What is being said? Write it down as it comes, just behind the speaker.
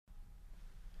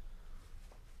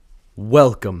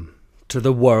Welcome to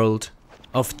the world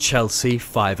of Chelsea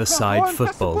Five-a-Side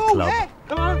Football Club.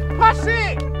 Come on, pass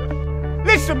it!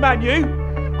 Listen, man, you!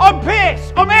 I'm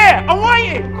pissed! I'm here! I'm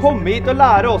waiting! Kom hit och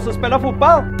lära oss att spela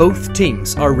fotboll! Both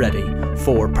teams are ready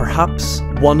for perhaps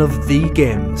one of the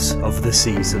games of the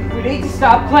season. We need to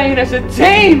start playing as a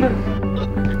team!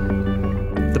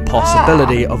 The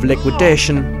possibility of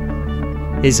liquidation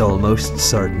is almost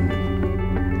certain.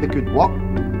 Liquid what?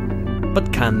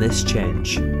 But can this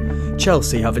change?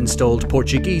 Chelsea have installed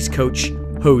Portuguese coach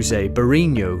Jose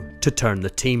Mourinho to turn the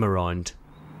team around.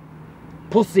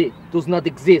 Pussy does not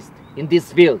exist in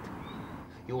this field.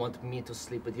 You want me to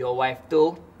sleep with your wife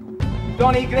too?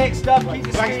 Donny, great stuff. Keep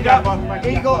the speed up.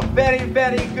 Eagle, very,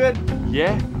 very good.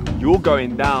 Yeah, you're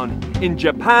going down in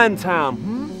Japantown.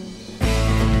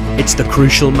 It's the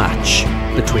crucial match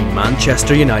between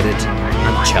Manchester United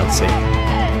and Chelsea.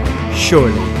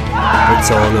 Surely, it's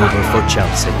all over for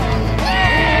Chelsea.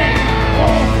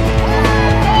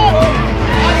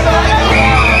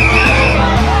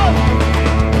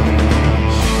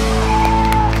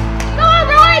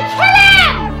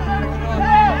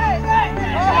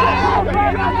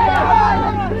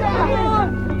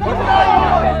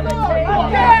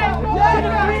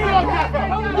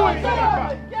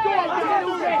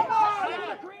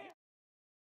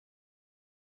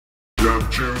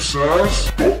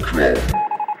 GemJuicers.com